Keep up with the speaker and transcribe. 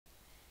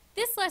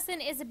This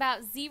lesson is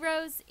about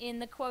zeros in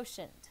the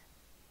quotient.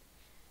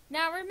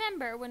 Now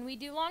remember, when we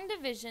do long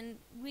division,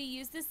 we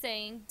use the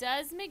saying,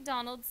 does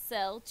McDonald's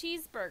sell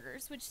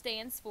cheeseburgers, which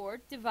stands for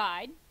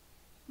divide,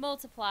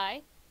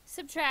 multiply,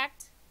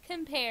 subtract,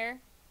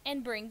 compare,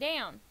 and bring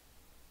down.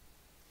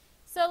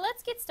 So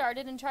let's get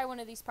started and try one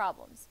of these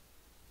problems.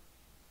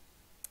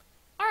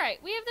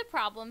 Alright, we have the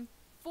problem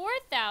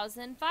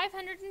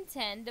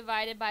 4,510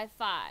 divided by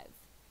 5.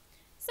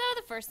 So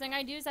the first thing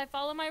I do is I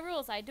follow my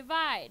rules. I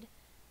divide.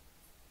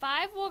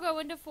 5 will go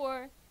into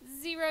 4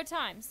 0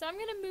 times. So I'm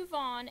going to move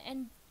on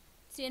and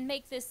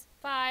make this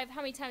 5.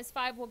 How many times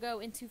 5 will go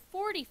into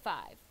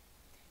 45?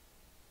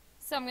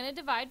 So I'm going to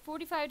divide.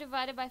 45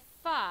 divided by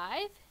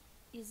 5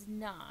 is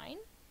 9.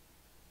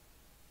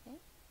 Okay.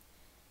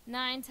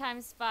 9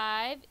 times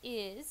 5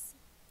 is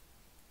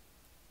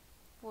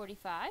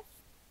 45.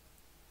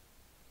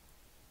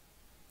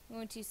 I'm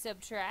going to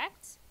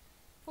subtract.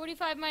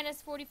 45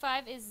 minus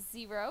 45 is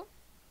 0.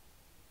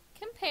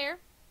 Compare.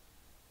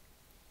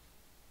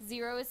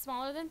 0 is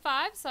smaller than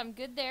 5, so I'm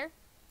good there.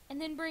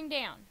 And then bring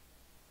down.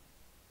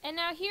 And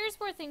now here's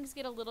where things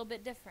get a little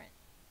bit different.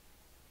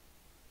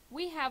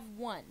 We have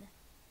 1.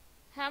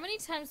 How many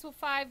times will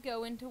 5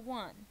 go into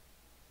 1?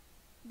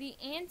 The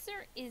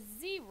answer is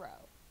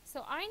 0.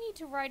 So I need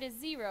to write a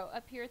 0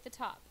 up here at the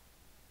top,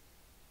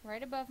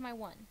 right above my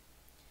 1.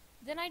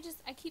 Then I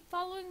keep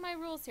following my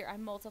rules here. I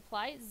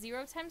multiply.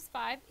 0 times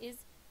 5 is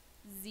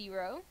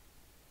 0.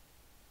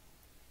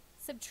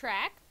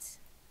 Subtract.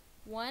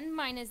 1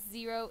 minus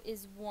 0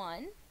 is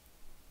 1.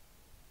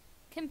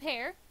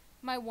 Compare.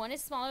 My 1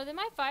 is smaller than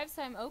my 5,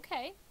 so I'm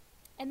okay.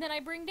 And then I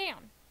bring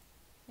down.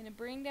 I'm going to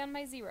bring down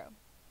my 0.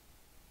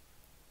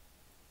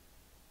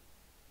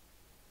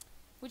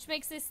 Which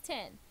makes this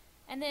 10.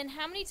 And then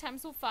how many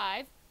times will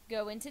 5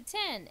 go into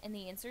 10? And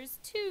the answer is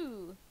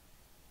 2.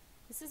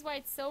 This is why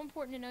it's so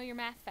important to know your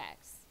math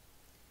facts.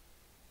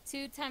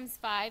 2 times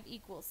 5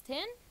 equals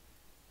 10.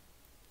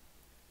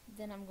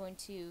 Then I'm going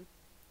to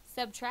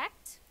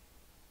subtract.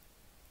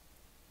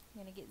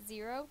 I'm going to get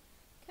 0.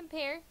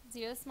 Compare.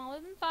 0 is smaller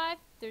than 5.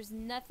 There's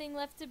nothing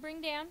left to bring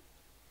down.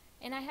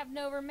 And I have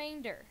no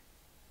remainder.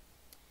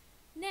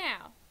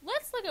 Now,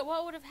 let's look at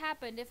what would have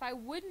happened if I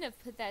wouldn't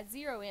have put that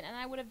 0 in and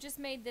I would have just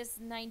made this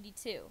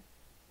 92.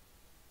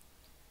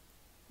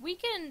 We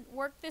can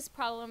work this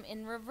problem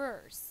in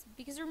reverse,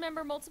 because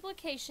remember,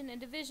 multiplication and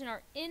division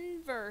are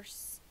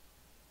inverse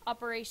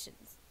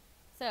operations.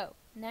 So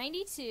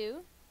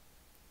 92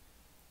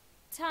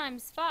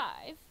 times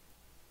 5,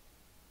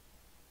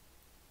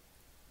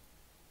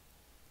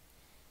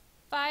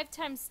 5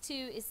 times 2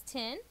 is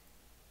 10. I'm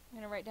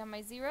going to write down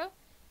my 0,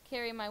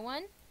 carry my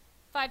 1.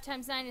 5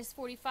 times 9 is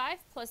 45,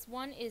 plus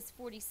 1 is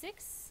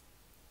 46.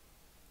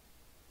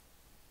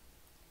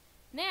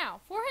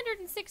 Now,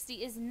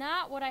 460 is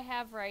not what I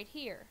have right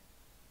here.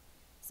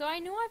 So I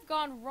know I've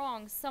gone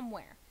wrong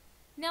somewhere.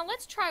 Now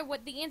let's try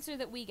what the answer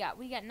that we got.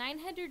 We got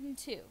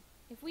 902.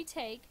 If we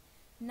take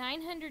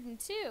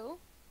 902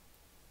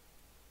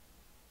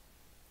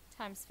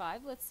 times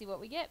 5, let's see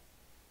what we get.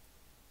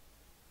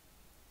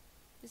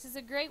 This is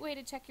a great way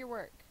to check your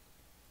work.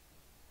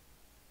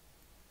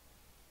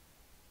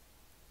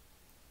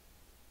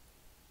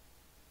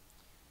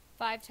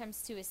 Five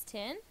times 2 is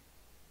 10.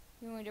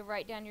 You're going to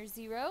write down your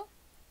 0.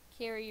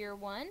 Carry your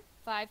 1.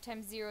 5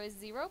 times 0 is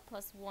 0,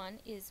 plus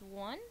 1 is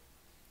 1.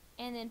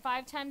 And then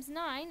 5 times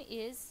 9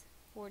 is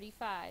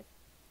 45.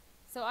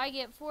 So I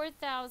get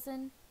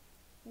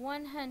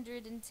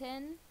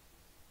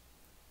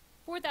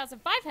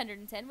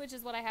 4,510, which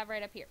is what I have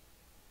right up here.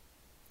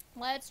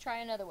 Let's try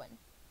another one.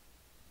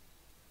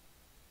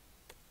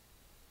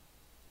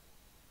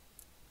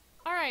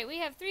 Alright, we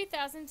have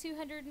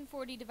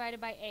 3,240 divided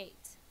by 8.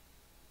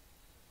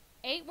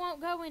 8 won't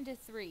go into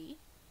 3,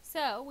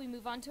 so we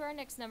move on to our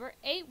next number.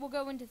 8 will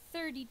go into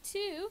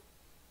 32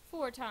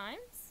 4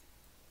 times.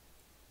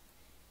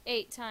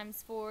 8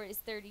 times 4 is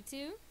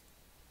 32.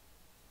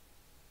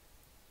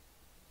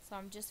 So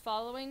I'm just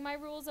following my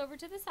rules over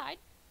to the side.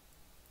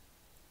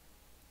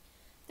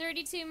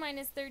 32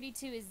 minus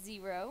 32 is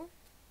 0.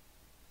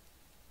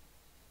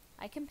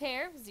 I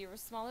compare. 0 is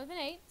smaller than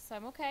 8, so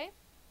I'm okay.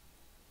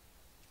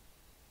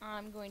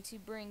 I'm going to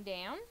bring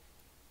down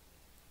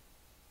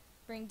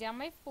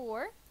my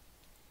 4.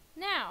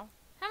 Now,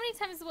 how many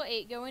times will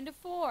 8 go into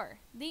 4?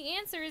 The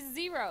answer is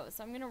 0,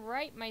 so I'm going to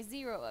write my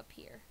 0 up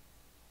here.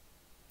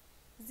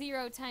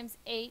 0 times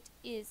 8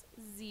 is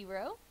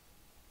 0.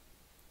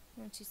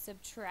 I'm going to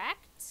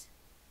subtract.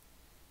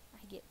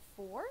 I get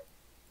 4.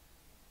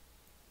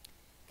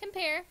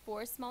 Compare.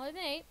 4 is smaller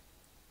than 8.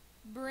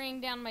 Bring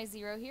down my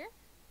 0 here.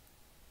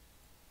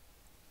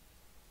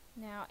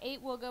 Now, 8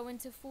 will go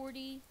into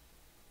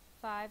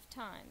 45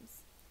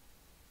 times.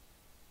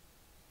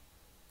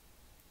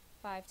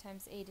 5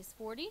 times 8 is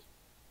 40.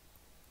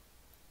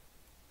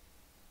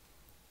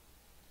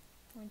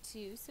 I'm going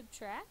to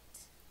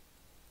subtract,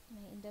 and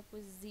I end up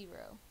with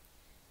 0.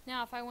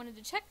 Now, if I wanted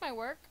to check my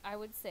work, I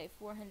would say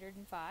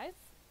 405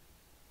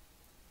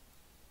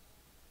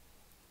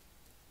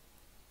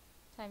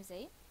 times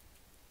 8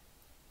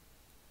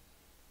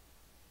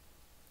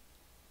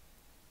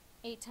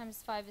 8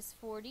 times 5 is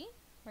 40.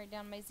 Write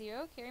down my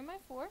 0, carry my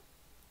 4.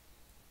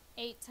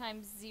 8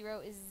 times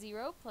 0 is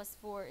 0, plus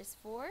 4 is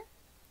 4.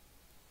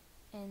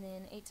 And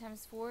then 8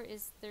 times 4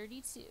 is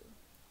 32.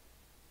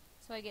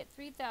 So I get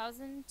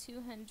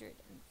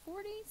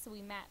 3,240. So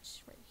we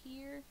match right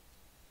here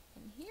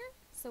and here.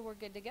 So we're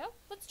good to go.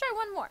 Let's try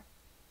one more.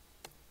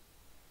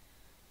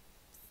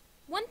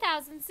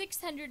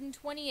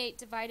 1,628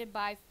 divided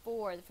by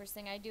 4. The first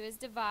thing I do is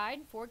divide.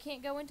 4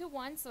 can't go into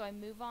 1, so I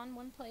move on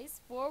one place.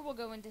 4 will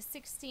go into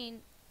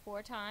 16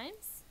 4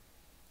 times.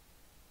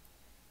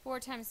 4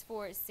 times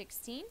 4 is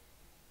 16. I'm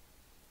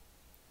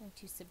going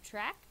to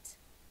subtract.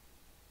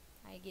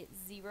 I get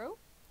 0.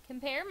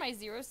 Compare. My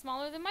 0 is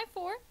smaller than my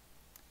 4.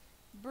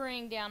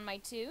 Bring down my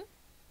 2.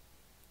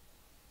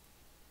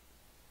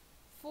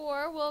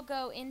 4 will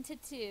go into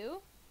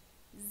 2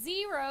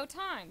 0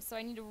 times. So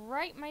I need to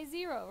write my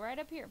 0 right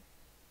up here.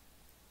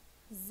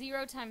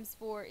 0 times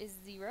 4 is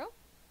 0.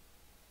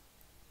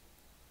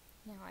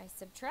 Now I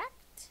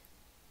subtract.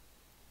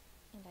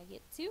 And I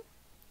get 2.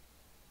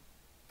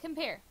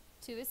 Compare.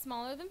 2 is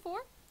smaller than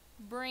 4.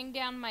 Bring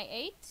down my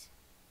 8.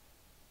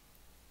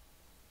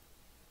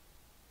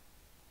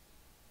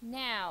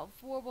 Now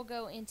 4 will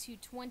go into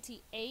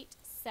 28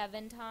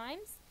 7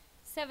 times.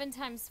 7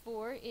 times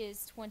 4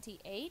 is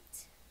 28.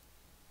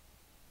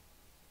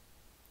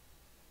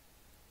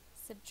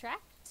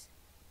 Subtract.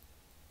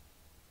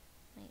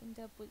 I end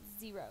up with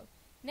 0.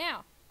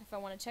 Now, if I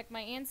want to check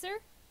my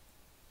answer,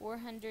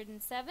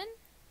 407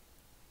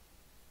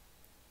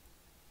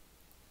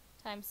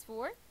 times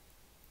 4.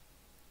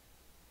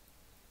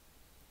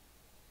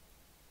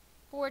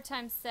 4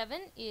 times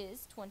 7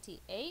 is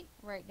 28.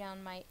 Write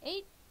down my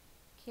 8.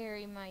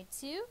 Carry my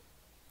 2.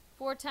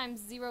 4 times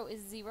 0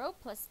 is 0,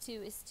 plus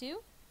 2 is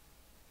 2.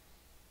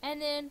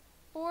 And then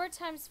 4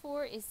 times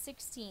 4 is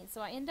 16.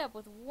 So I end up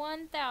with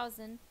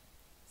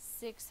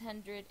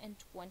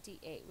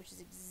 1,628, which is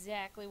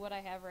exactly what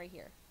I have right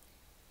here.